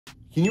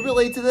Can you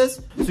relate to this?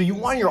 So you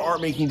want your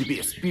art making to be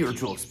a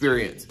spiritual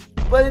experience,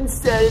 but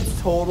instead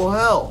it's total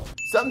hell.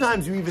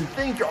 Sometimes you even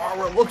think your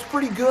artwork looks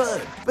pretty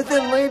good, but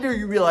then later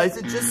you realize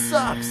it just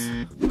sucks.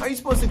 How are you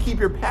supposed to keep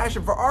your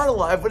passion for art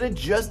alive when it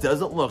just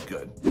doesn't look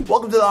good?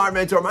 Welcome to the Art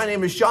Mentor. My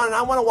name is Sean, and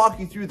I want to walk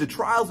you through the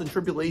trials and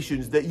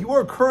tribulations that you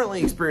are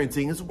currently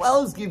experiencing, as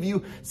well as give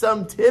you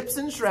some tips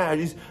and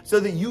strategies so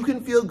that you can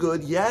feel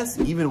good, yes,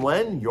 even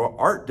when your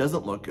art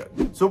doesn't look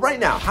good. So right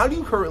now, how do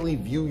you currently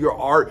view your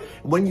art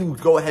when you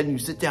go ahead and you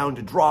sit down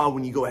to draw,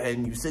 when you go ahead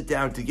and you sit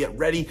down to get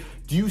ready?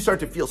 Do you start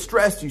to feel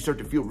stressed? Do you start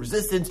to feel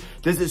resistance?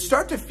 Does it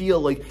start to feel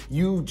like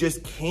you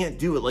just can't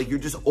do it, like you're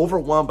just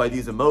overwhelmed by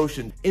these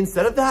emotions?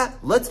 Instead of that,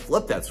 let's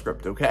flip that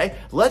script, okay?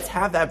 Let's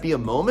have that be a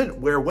moment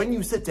where when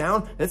you sit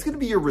down, that's gonna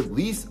be your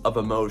release of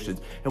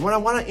emotions. And what I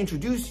wanna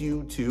introduce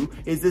you to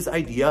is this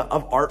idea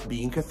of art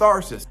being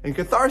catharsis. And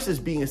catharsis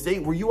being a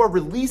state where you are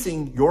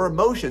releasing your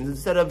emotions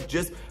instead of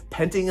just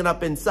penting it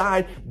up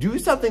inside. Do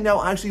something that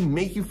will actually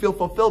make you feel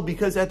fulfilled,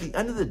 because at the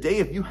end of the day,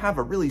 if you have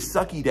a really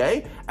sucky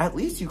day, at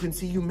least you can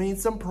see you made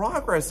some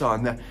progress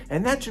on that,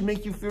 and that should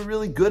make you feel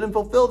really good and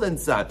fulfilled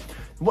inside.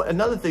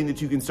 Another thing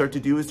that you can start to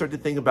do is start to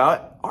think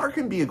about art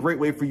can be a great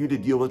way for you to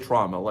deal with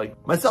trauma. Like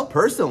myself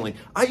personally,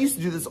 I used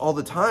to do this all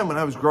the time when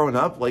I was growing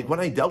up, like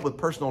when I dealt with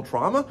personal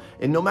trauma,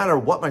 and no matter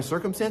what my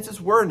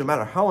circumstances were, no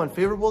matter how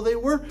unfavorable they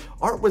were,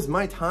 art was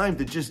my time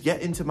to just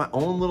get into my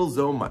own little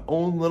zone, my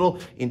own little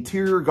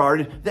interior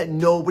garden that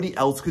nobody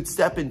else could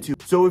step into.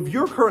 So if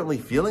you're currently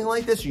feeling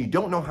like this, or you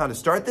don't know how to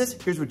start this,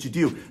 here's what you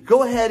do.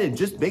 Go ahead and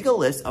just make a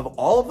list of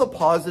all of the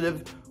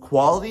positive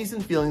qualities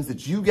and feelings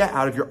that you get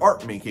out of your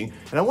art making.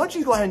 And I want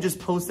you to go ahead and just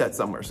post that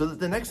somewhere so that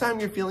the next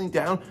time you're feeling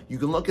down, you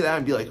can look at that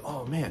and be like,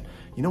 oh man,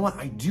 you know what?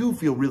 I do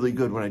feel really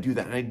good when I do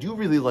that. And I do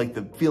really like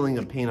the feeling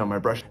of paint on my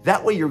brush.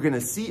 That way you're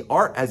gonna see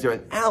art as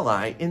an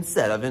ally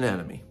instead of an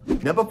enemy.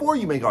 Now, before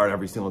you make art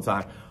every single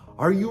time,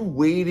 are you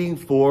waiting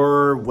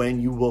for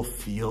when you will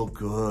feel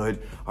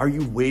good? Are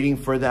you waiting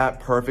for that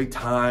perfect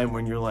time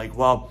when you're like,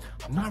 well,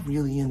 I'm not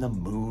really in the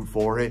mood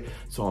for it,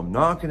 so I'm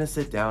not gonna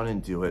sit down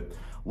and do it?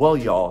 Well,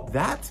 y'all,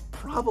 that's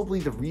probably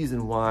the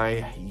reason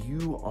why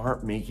you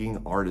aren't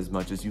making art as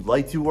much as you'd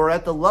like to, or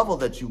at the level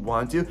that you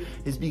want to,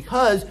 is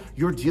because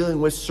you're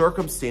dealing with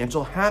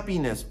circumstantial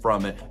happiness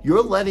from it.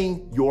 You're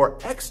letting your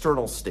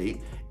external state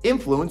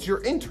influence your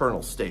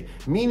internal state,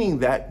 meaning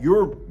that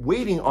you're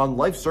waiting on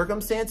life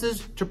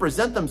circumstances to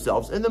present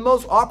themselves in the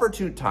most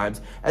opportune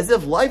times, as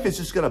if life is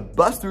just gonna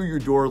bust through your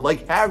door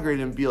like Hagrid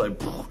and be like,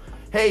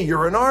 hey,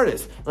 you're an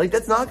artist. Like,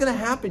 that's not gonna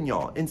happen,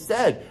 y'all.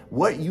 Instead,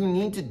 what you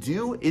need to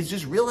do is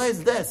just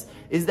realize this,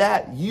 is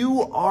that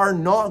you are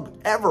not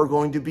ever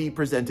going to be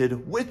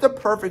presented with the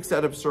perfect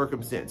set of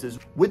circumstances,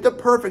 with the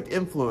perfect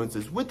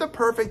influences, with the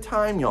perfect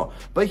time, y'all.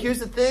 But here's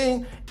the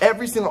thing,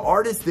 every single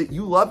artist that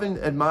you love and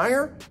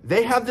admire,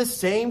 they have the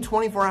same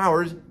 24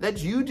 hours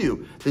that you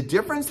do. The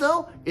difference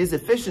though is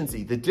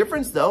efficiency. The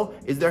difference though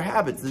is their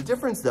habits. The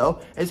difference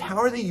though is how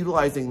are they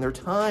utilizing their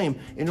time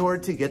in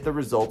order to get the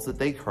results that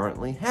they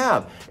currently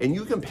have. And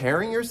you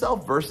comparing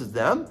yourself versus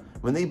them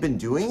when they've been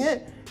doing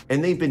it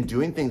and they've been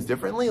doing things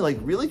differently, like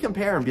really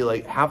compare and be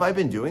like, have I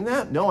been doing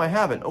that? No, I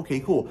haven't. Okay,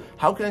 cool.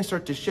 How can I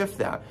start to shift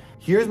that?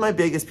 Here's my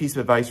biggest piece of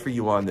advice for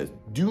you on this.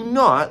 Do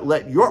not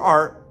let your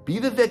art be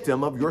the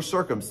victim of your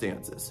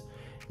circumstances.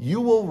 You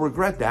will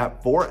regret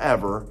that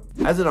forever.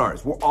 As an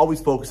artist, we're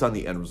always focused on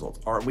the end results,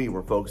 aren't we?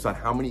 We're focused on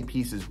how many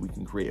pieces we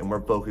can create, and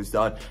we're focused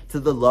on to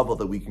the level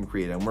that we can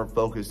create, and we're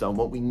focused on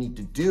what we need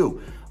to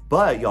do.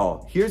 But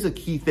y'all, here's a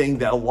key thing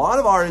that a lot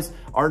of artists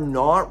are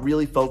not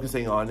really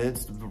focusing on. And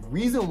it's the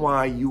reason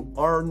why you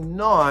are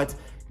not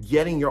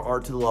getting your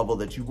art to the level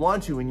that you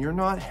want to and you're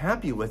not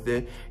happy with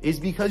it, is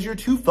because you're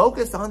too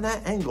focused on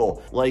that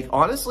angle. Like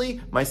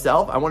honestly,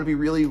 myself, I want to be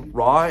really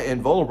raw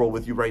and vulnerable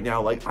with you right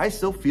now. Like I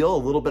still feel a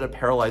little bit of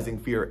paralyzing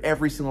fear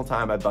every single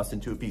time I bust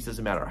into a piece.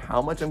 Doesn't matter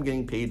how much I'm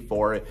getting paid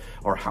for it,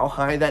 or how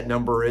high that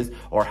number is,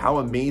 or how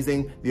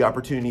amazing the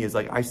opportunity is.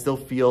 Like I still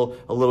feel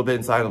a little bit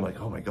inside. I'm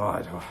like, oh my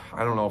God,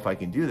 I don't know if I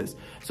can do this.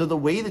 So the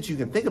way that you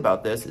can think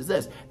about this is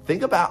this.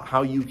 Think about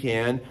how you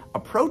can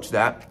approach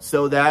that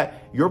so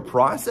that your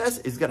process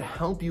is gonna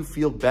help you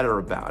feel better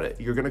about it.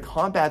 You're gonna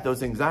combat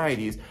those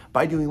anxieties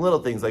by doing little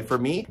things. Like for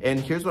me, and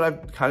here's what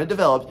I've kind of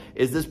developed,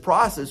 is this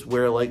process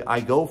where like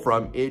I go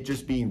from it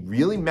just being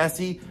really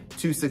messy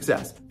to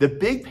success. The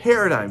big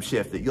paradigm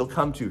shift that you'll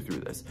come to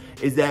through this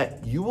is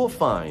that you will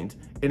find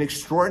an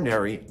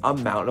extraordinary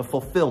amount of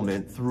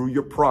fulfillment through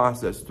your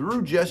process,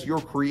 through just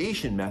your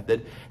creation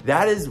method.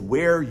 That is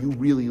where you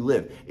really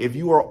live. If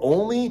you are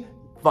only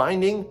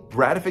finding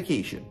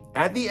gratification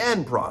at the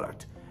end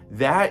product,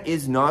 that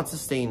is not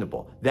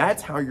sustainable.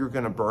 That's how you're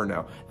gonna burn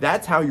out.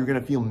 That's how you're gonna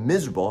feel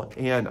miserable.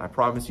 And I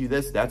promise you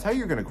this, that's how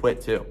you're gonna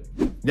quit too.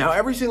 Now,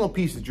 every single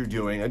piece that you're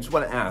doing, I just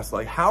wanna ask,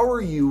 like, how are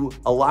you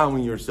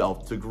allowing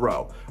yourself to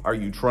grow? Are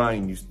you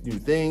trying new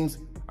things?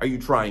 Are you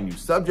trying new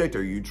subject?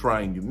 Are you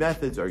trying new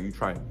methods? Are you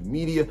trying new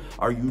media?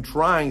 Are you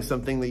trying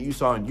something that you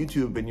saw on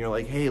YouTube and you're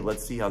like, hey,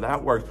 let's see how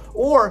that works?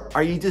 Or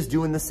are you just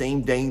doing the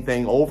same dang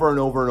thing over and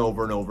over and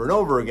over and over and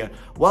over again?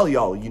 Well,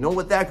 y'all, you know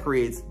what that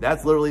creates?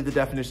 That's literally the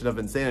definition of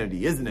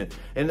insanity, isn't it?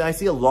 And I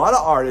see a lot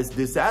of artists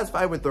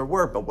dissatisfied with their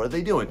work, but what are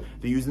they doing?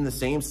 They're using the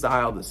same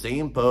style, the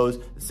same pose,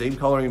 the same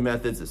coloring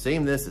methods, the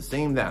same this, the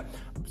same that.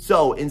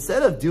 So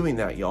instead of doing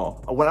that,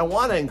 y'all, what I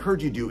want to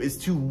encourage you to do is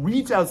to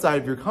reach outside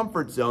of your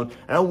comfort zone,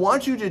 and I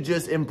want you to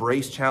just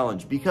embrace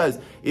challenge, because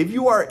if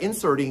you are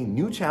inserting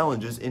new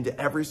challenges into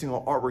every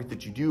single artwork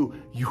that you do,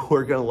 you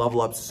are going to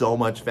level up so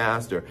much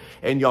faster.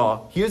 And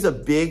y'all, here's a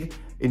big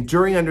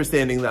enduring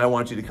understanding that I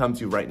want you to come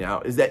to right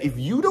now, is that if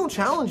you don't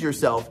challenge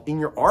yourself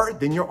in your art,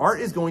 then your art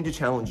is going to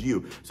challenge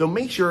you. So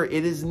make sure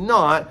it is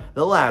not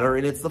the latter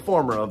and it's the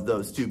former of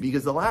those two,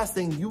 because the last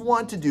thing you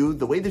want to do,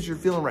 the way that you're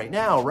feeling right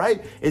now,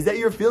 right, is that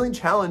you're feeling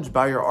challenged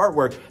by your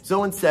artwork.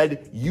 So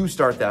instead, you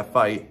start that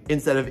fight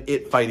instead of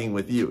it fighting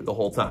with you the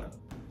whole time.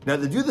 Now,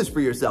 to do this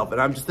for yourself,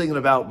 and I'm just thinking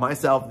about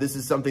myself, this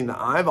is something that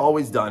I've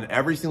always done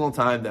every single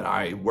time that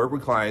I work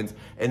with clients,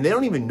 and they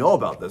don't even know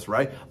about this,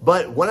 right?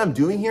 But what I'm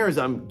doing here is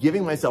I'm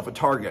giving myself a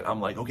target.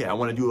 I'm like, okay, I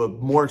want to do a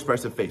more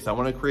expressive face. I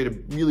want to create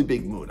a really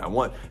big mood. I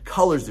want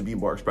colors to be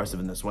more expressive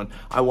in this one.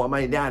 I want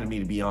my anatomy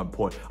to be on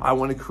point. I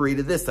want to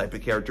create this type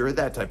of character or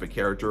that type of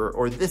character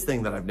or this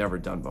thing that I've never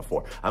done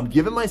before. I'm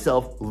giving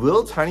myself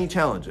little tiny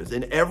challenges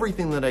in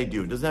everything that I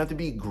do. It doesn't have to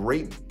be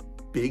great,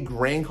 big,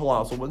 grand,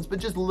 colossal ones, but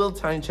just little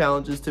tiny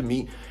challenges to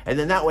meet. And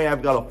then that way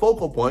I've got a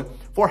focal point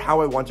for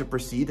how I want to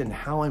proceed and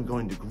how I'm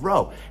going to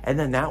grow. And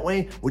then that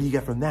way, what do you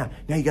get from that?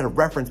 Now you got a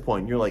reference point.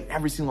 And you're like,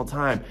 every single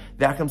time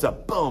that comes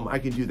up, boom, I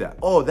can do that.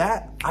 Oh,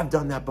 that, I've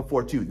done that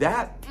before too.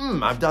 That,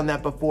 I've done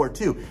that before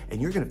too. And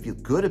you're gonna feel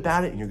good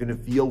about it, and you're gonna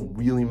feel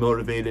really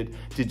motivated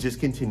to just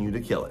continue to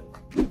kill it.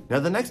 Now,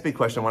 the next big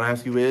question I wanna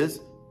ask you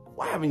is,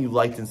 why haven't you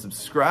liked and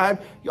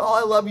subscribed? Y'all,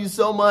 I love you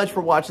so much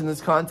for watching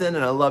this content,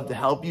 and I love to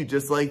help you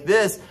just like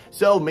this.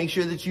 So make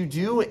sure that you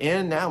do,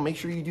 and now make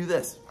sure you do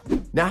this.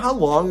 Now, how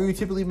long are you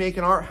typically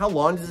making art? How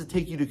long does it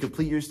take you to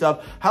complete your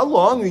stuff? How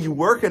long are you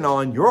working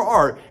on your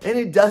art and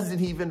it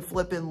doesn't even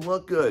flip and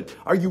look good?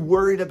 Are you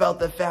worried about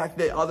the fact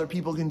that other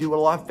people can do it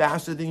a lot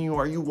faster than you?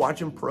 Are you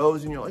watching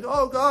pros and you're like,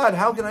 oh God,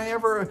 how can I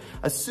ever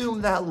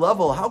assume that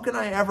level? How can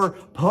I ever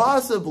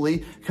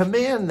possibly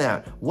command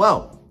that?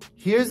 Well,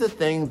 here's the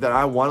thing that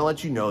I want to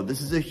let you know. This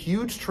is a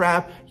huge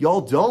trap.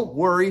 Y'all, don't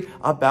worry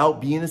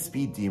about being a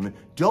speed demon.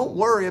 Don't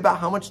worry about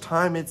how much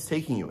time it's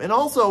taking you. And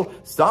also,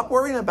 stop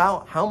worrying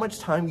about how much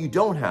time you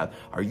don't have.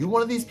 Are you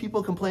one of these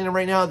people complaining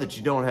right now that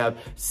you don't have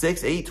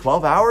 6, 8,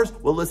 12 hours?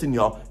 Well, listen,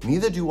 y'all,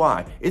 neither do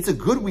I. It's a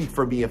good week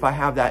for me if I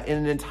have that in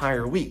an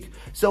entire week.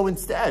 So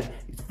instead,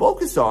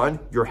 focus on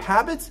your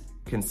habits,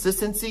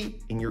 consistency,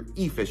 and your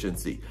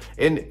efficiency.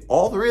 And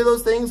all three of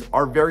those things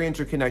are very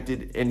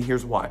interconnected, and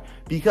here's why.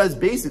 Because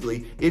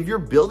basically, if you're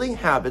building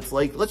habits,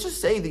 like let's just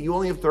say that you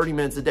only have 30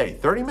 minutes a day.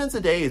 30 minutes a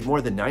day is more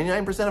than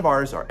 99% of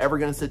artists are ever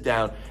gonna sit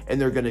down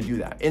and they're gonna do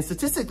that. And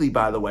statistically,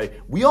 by the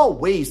way, we all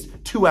waste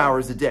 2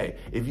 hours a day.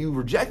 If you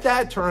reject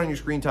that, turn on your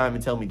screen time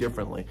and tell me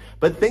differently.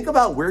 But think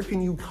about where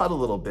can you cut a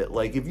little bit.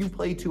 Like if you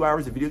play 2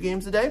 hours of video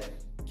games a day,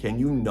 can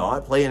you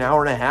not play an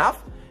hour and a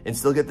half and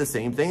still get the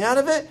same thing out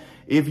of it?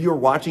 If you're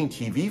watching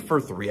TV for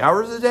 3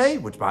 hours a day,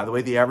 which by the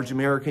way, the average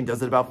American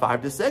does it about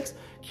 5 to 6,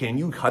 can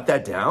you cut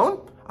that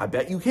down? I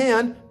bet you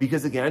can,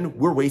 because again,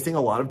 we're wasting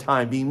a lot of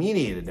time being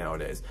mediated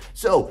nowadays.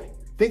 So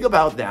think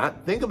about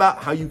that. Think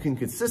about how you can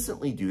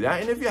consistently do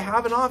that. And if you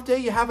have an off day,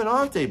 you have an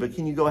off day, but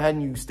can you go ahead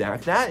and you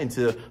stack that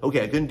into,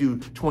 okay, I couldn't do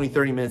 20,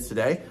 30 minutes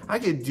today. I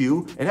could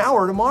do an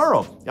hour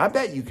tomorrow. I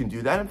bet you can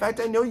do that. In fact,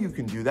 I know you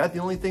can do that. The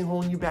only thing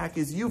holding you back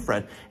is you,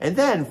 friend. And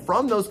then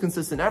from those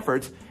consistent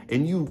efforts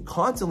and you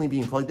constantly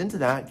being plugged into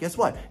that, guess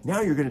what?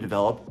 Now you're going to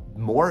develop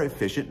more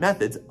efficient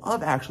methods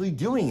of actually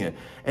doing it.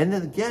 And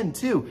then again,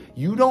 too,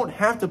 you don't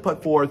have to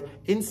put forth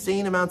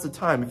insane amounts of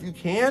time. If you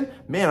can,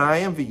 man, I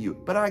envy you,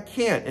 but I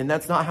can't. And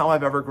that's not how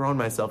I've ever grown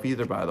myself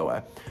either, by the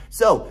way.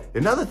 So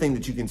another thing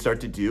that you can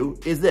start to do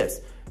is this.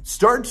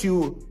 Start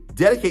to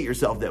dedicate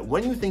yourself that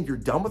when you think you're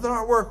done with an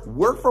artwork,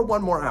 work for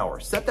 1 more hour.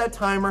 Set that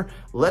timer,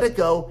 let it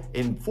go,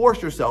 and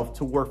force yourself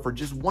to work for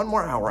just 1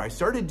 more hour. I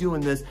started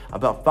doing this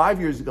about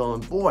 5 years ago,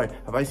 and boy,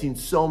 have I seen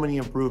so many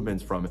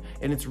improvements from it,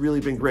 and it's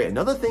really been great.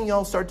 Another thing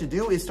y'all start to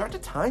do is start to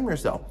time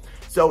yourself.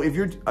 So if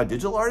you're a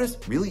digital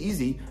artist, really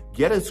easy,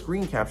 get a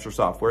screen capture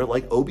software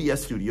like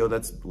OBS Studio.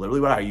 That's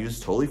literally what I use,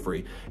 totally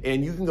free.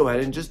 And you can go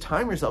ahead and just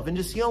time yourself and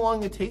just see how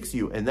long it takes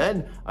you. And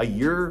then a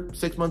year,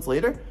 6 months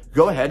later,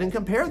 go ahead and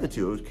compare the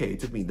two. Okay, it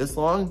took me this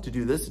long to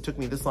do this. It took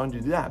me this long to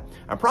do that.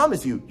 I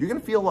promise you, you're gonna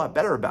feel a lot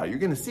better about it. You're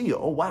gonna see,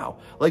 oh wow.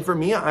 Like for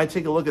me, I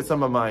take a look at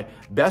some of my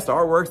best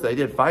artworks that I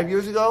did 5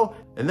 years ago,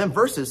 and then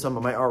versus some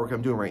of my artwork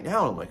I'm doing right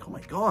now. And I'm like, oh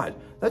my God,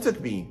 that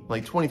took me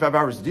like 25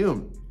 hours to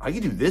do. I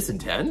could do this in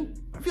 10.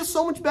 I I feel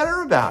so much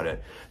better about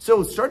it.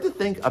 So start to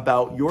think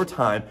about your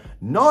time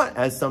not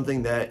as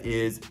something that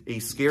is a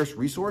scarce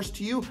resource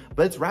to you,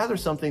 but it's rather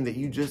something that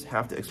you just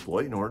have to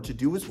exploit in order to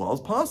do as well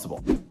as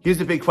possible. Here's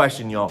a big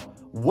question, y'all.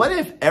 What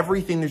if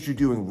everything that you're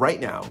doing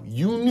right now,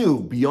 you knew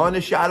beyond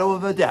a shadow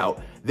of a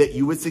doubt that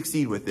you would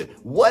succeed with it?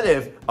 What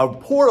if a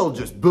portal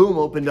just boom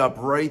opened up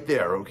right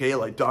there, okay,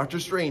 like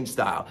Doctor Strange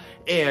style,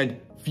 and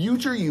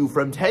future you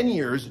from 10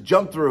 years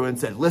jumped through and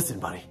said, listen,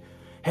 buddy,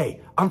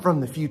 hey, I'm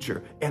from the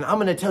future, and I'm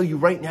gonna tell you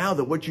right now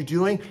that what you're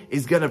doing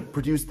is gonna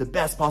produce the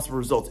best possible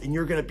results, and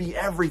you're gonna be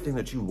everything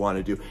that you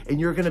wanna do, and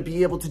you're gonna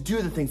be able to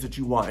do the things that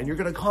you want, and you're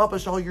gonna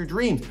accomplish all your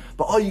dreams.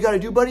 But all you gotta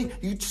do, buddy,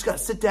 you just gotta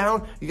sit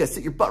down, you gotta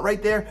sit your butt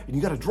right there, and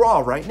you gotta draw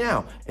right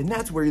now. And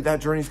that's where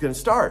that journey's gonna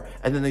start.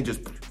 And then they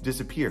just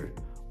disappeared.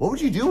 What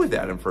would you do with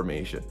that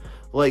information?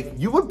 Like,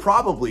 you would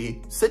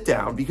probably sit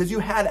down because you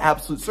had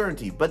absolute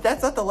certainty, but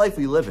that's not the life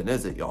we live in,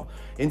 is it, y'all?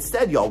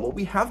 Instead, y'all, what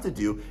we have to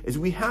do is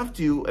we have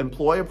to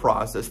employ a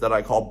process that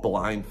I call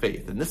blind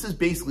faith. And this is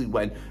basically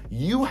when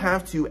you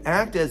have to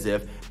act as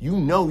if you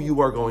know you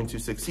are going to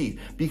succeed.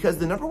 Because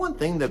the number one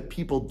thing that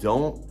people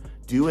don't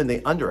do and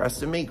they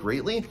underestimate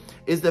greatly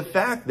is the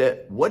fact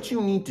that what you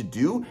need to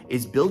do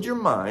is build your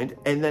mind,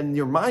 and then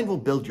your mind will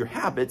build your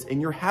habits, and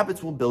your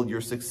habits will build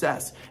your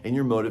success and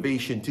your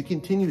motivation to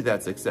continue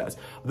that success.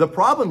 The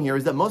problem here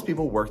is that most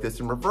people work this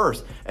in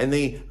reverse, and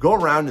they go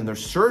around and they're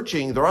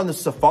searching, they're on the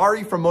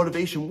safari for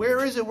motivation.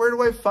 Where is it? Where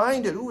do I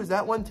find it? Ooh, is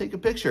that one? Take a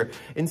picture.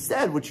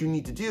 Instead, what you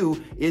need to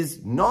do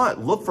is not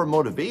look for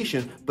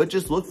motivation, but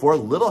just look for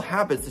little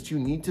habits that you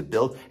need to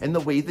build and the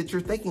way that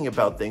you're thinking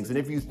about things. And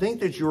if you think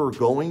that you're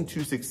going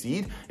to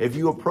succeed, if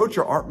you approach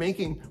your art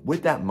making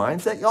with that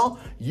mindset, y'all,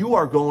 you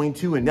are going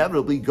to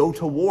inevitably go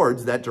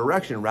towards that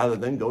direction rather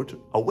than go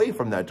away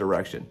from that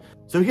direction.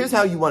 So here's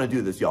how you want to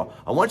do this, y'all.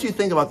 I want you to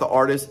think about the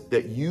artists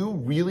that you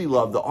really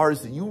love, the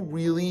artists that you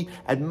really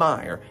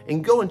admire,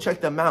 and go and check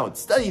them out.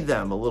 Study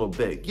them a little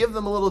bit. Give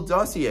them a little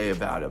dossier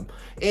about them.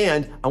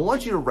 And I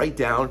want you to write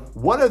down,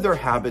 what are their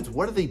habits?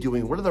 What are they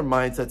doing? What are their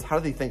mindsets? How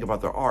do they think about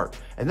their art?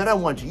 And then I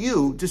want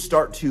you to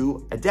start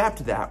to adapt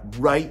to that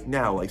right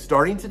now. Like,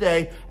 starting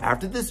today,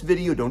 after this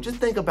video, don't just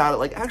think about it,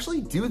 like, actually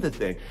do the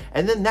thing.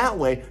 And then that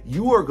way,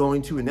 you are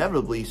going to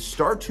inevitably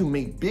start to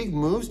make big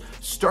moves,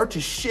 start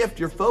to shift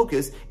your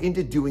focus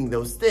into doing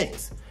those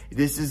things.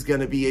 This is going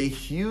to be a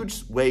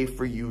huge way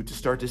for you to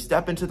start to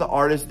step into the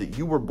artist that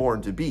you were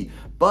born to be,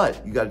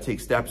 but you got to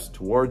take steps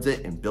towards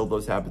it and build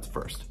those habits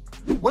first.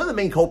 One of the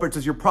main culprits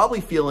is you're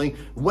probably feeling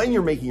when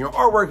you're making your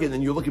artwork and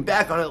then you're looking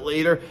back on it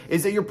later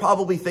is that you're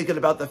probably thinking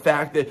about the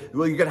fact that,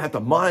 well, you're going to have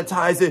to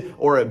monetize it,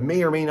 or it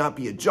may or may not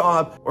be a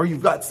job, or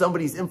you've got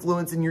somebody's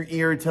influence in your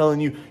ear telling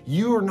you,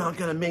 you're not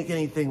going to make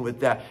anything with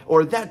that,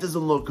 or that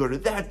doesn't look good, or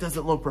that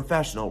doesn't look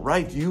professional,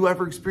 right? Do you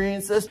ever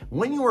experience this?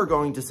 When you are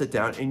going to sit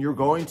down and you're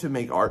going to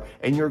make art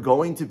and you're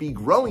going to be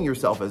growing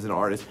yourself as an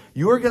artist,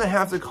 you are going to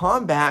have to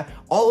combat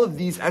all of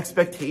these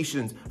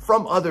expectations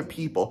from other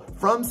people,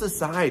 from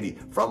society,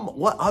 from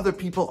what other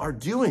people are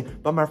doing.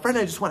 But my friend,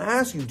 I just want to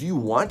ask you, do you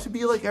want to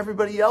be like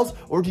everybody else,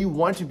 or do you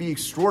want to be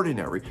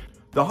extraordinary?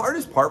 The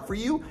hardest part for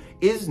you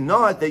is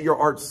not that your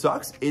art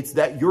sucks, it's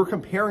that you're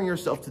comparing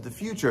yourself to the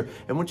future.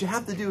 And what you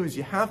have to do is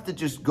you have to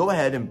just go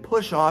ahead and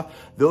push off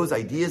those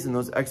ideas and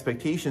those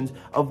expectations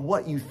of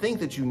what you think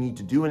that you need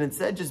to do, and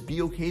instead just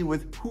be okay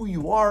with who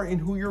you are and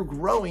who you're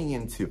growing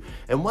into.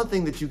 And one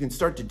thing that you can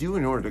start to do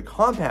in order to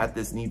combat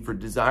this need for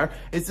desire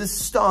is to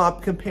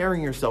stop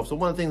comparing yourself. So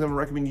one of the things I'm gonna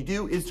recommend you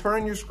do is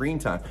turn on your screen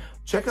time.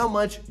 Check how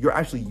much you're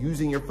actually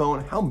using your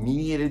phone, how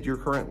mediated you're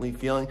currently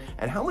feeling,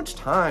 and how much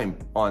time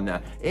on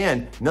that.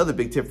 And another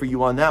big tip for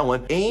you on that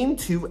one, aim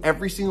to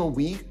every single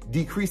week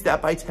decrease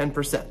that by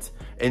 10%.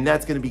 And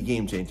that's gonna be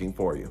game changing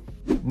for you.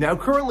 Now,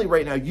 currently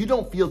right now, you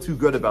don't feel too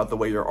good about the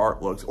way your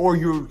art looks, or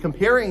you're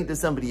comparing it to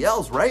somebody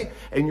else, right?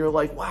 And you're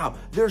like, wow,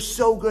 they're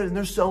so good and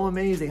they're so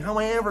amazing. How am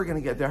I ever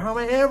gonna get there? How am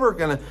I ever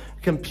gonna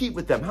compete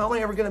with them? How am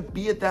I ever gonna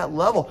be at that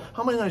level?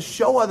 How am I gonna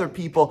show other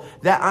people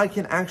that I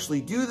can actually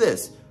do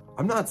this?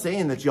 I'm not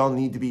saying that y'all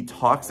need to be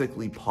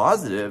toxically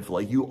positive,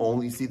 like you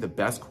only see the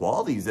best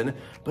qualities in it,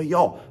 but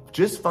y'all,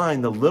 just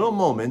find the little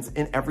moments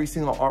in every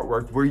single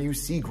artwork where you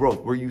see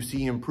growth, where you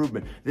see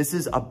improvement. This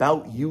is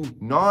about you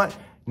not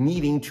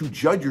needing to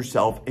judge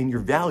yourself and your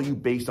value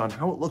based on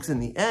how it looks in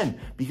the end.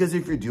 Because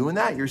if you're doing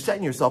that, you're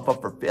setting yourself up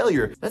for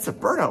failure. That's a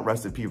burnout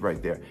recipe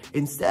right there.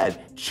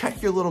 Instead,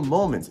 check your little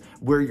moments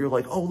where you're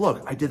like, oh,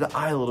 look, I did the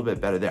eye a little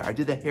bit better there. I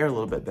did the hair a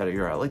little bit better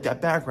here. I like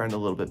that background a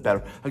little bit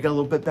better. I got a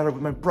little bit better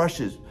with my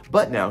brushes.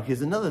 But now,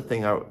 here's another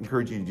thing I would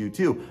encourage you to do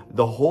too.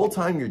 The whole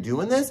time you're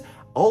doing this,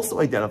 also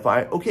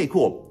identify, okay,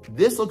 cool,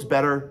 this looks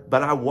better,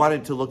 but I want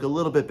it to look a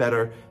little bit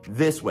better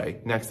this way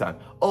next time.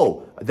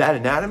 Oh, that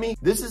anatomy,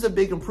 this is a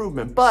big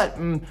improvement, but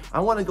I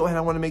want to go ahead,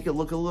 I want to make it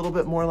look a little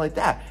bit more like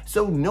that.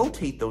 So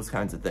notate those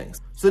kinds of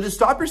things. So to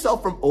stop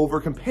yourself from over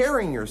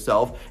comparing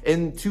yourself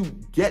and to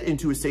get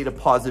into a state of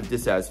positive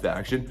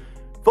dissatisfaction,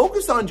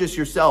 Focus on just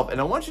yourself, and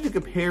I want you to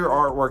compare your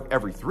artwork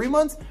every 3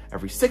 months,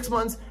 every 6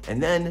 months,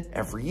 and then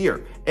every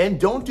year. And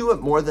don't do it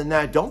more than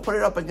that. Don't put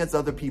it up against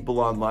other people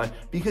online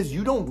because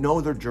you don't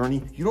know their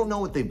journey. You don't know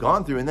what they've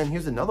gone through. And then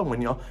here's another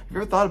one, have you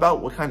ever thought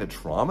about what kind of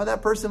trauma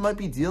that person might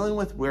be dealing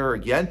with, where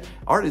again,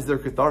 art is their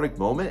cathartic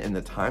moment and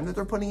the time that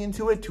they're putting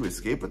into it to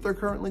escape what they're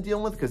currently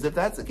dealing with? Because if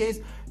that's the case,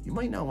 you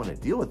might not want to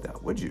deal with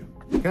that, would you?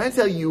 Can I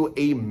tell you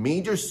a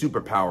major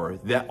superpower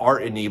that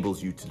art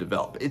enables you to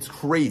develop? It's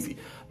crazy.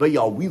 But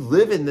y'all, we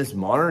live in this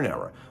modern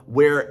era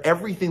where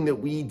everything that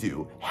we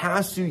do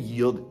has to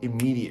yield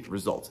immediate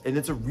results. And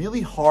it's a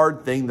really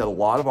hard thing that a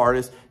lot of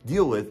artists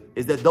deal with,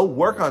 is that they'll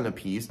work on a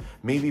piece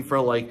maybe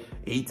for like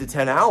 8 to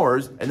 10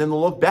 hours, and then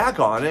they'll look back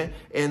on it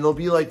and they'll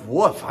be like,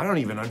 woof, I don't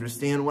even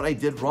understand what I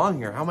did wrong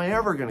here. How am I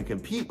ever gonna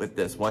compete with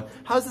this one?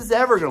 How's this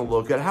ever gonna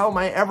look good? How am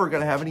I ever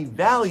gonna have any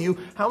value?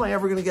 How am I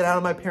ever gonna get out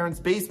of my parents'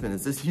 basement?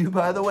 Is this you,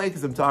 by the way?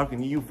 Because I'm talking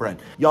to you, friend.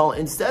 Y'all,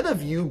 instead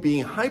of you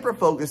being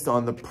hyper-focused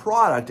on the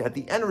product at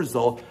the end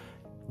result,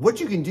 what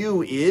you can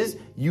do is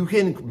you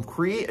can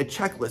create a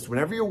checklist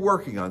whenever you're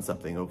working on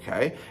something,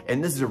 okay?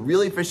 And this is a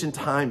really efficient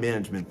time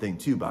management thing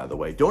too, by the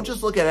way. Don't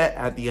just look at it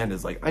at the end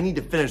as like, I need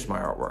to finish my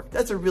artwork.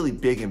 That's a really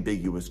big,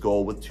 ambiguous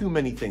goal with too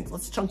many things.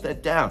 Let's chunk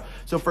that down.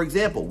 So for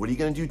example, what are you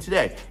gonna do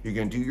today? You're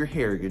gonna do your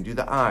hair, you're gonna do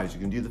the eyes,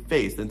 you're gonna do the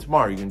face. Then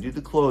tomorrow, you're gonna do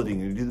the clothing,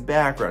 you're gonna do the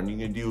background, you're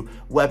gonna do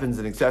weapons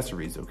and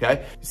accessories,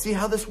 okay? You see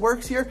how this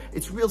works here?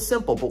 It's real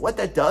simple, but what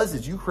that does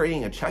is you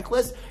creating a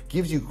checklist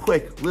gives you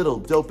quick little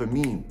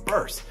dopamine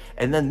bursts.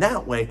 And then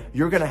that way,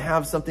 you're gonna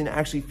have something to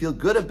actually feel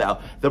good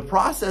about. The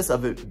process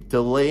of it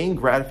delaying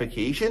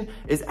gratification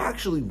is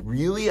actually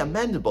really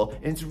amendable,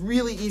 and it's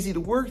really easy to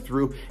work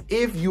through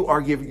if you are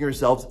giving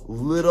yourselves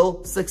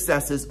little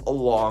successes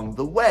along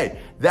the way.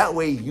 That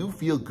way you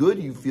feel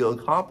good, you feel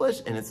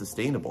accomplished, and it's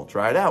sustainable.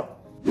 Try it out.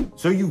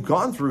 So you've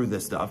gone through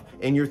this stuff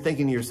and you're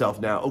thinking to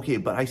yourself now, okay,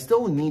 but I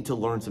still need to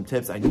learn some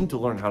tips. I need to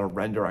learn how to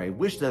render. I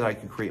wish that I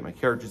could create my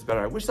characters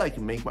better. I wish that I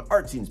could make my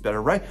art scenes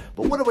better, right?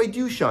 But what do I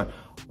do, Sean?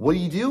 What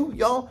do,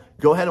 y'all?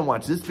 Go ahead and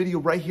watch this video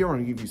right here. I'm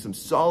gonna give you some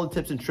solid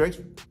tips and tricks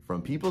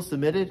from people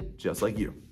submitted just like you.